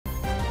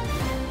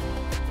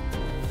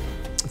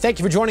Thank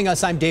you for joining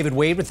us. I'm David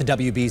Wade with the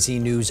WBZ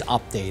News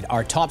Update.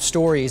 Our top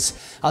stories: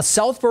 a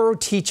Southborough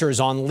teacher is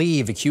on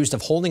leave accused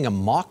of holding a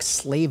mock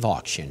slave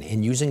auction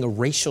and using a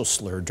racial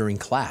slur during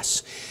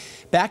class.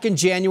 Back in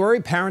January,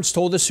 parents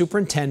told the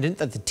superintendent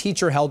that the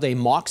teacher held a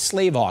mock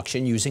slave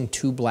auction using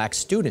 2 black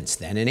students.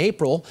 Then in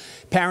April,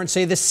 parents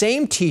say the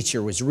same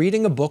teacher was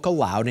reading a book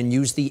aloud and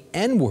used the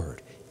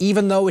N-word,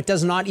 even though it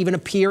does not even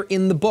appear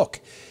in the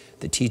book.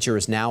 The teacher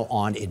is now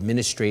on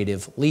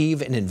administrative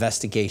leave. An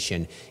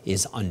investigation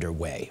is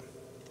underway.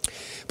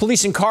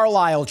 Police in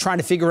Carlisle trying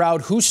to figure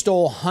out who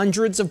stole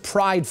hundreds of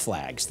pride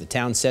flags. The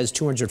town says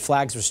 200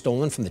 flags were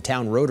stolen from the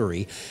town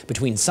rotary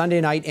between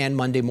Sunday night and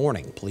Monday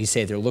morning. Police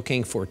say they're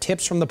looking for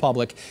tips from the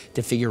public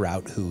to figure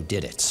out who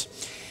did it.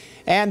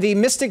 And the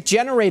Mystic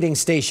Generating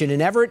Station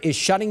in Everett is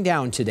shutting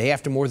down today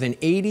after more than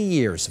 80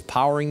 years of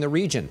powering the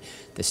region.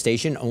 The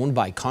station, owned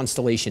by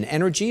Constellation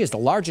Energy, is the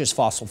largest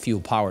fossil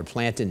fuel powered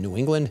plant in New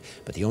England,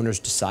 but the owners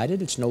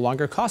decided it's no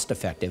longer cost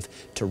effective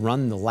to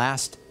run the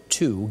last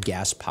 2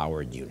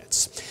 gas-powered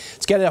units.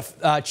 Let's get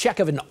a check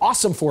of an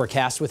awesome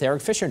forecast with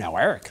Eric Fisher now.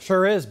 Eric.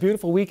 Sure is.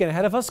 Beautiful weekend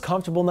ahead of us.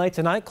 Comfortable night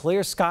tonight.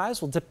 Clear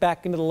skies. We'll dip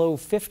back into the low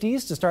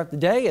 50s to start the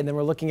day, and then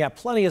we're looking at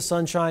plenty of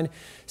sunshine.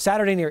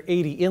 Saturday near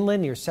 80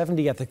 inland, near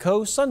 70 at the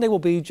coast. Sunday will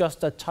be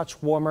just a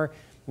touch warmer.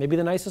 Maybe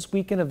the nicest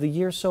weekend of the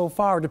year so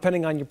far,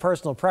 depending on your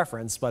personal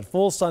preference, but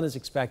full sun is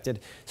expected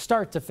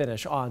start to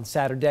finish on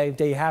Saturday.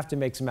 Day you have to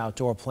make some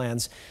outdoor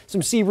plans.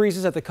 Some sea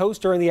breezes at the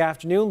coast during the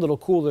afternoon, a little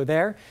cooler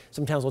there.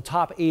 Sometimes we'll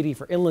top 80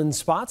 for inland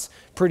spots.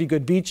 Pretty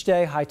good beach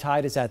day. High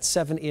tide is at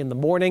 7 in the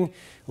morning.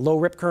 Low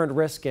rip current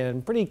risk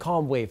and pretty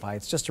calm wave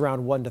heights, just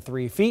around 1 to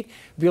 3 feet.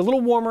 It'll be a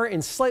little warmer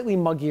and slightly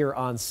muggier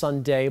on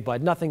Sunday,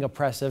 but nothing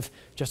oppressive.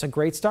 Just a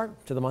great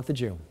start to the month of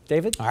June.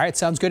 David? All right,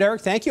 sounds good,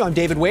 Eric. Thank you. I'm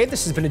David Wade.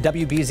 This has been a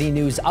WBZ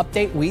News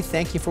Update. We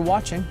thank you for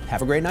watching.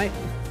 Have a great night.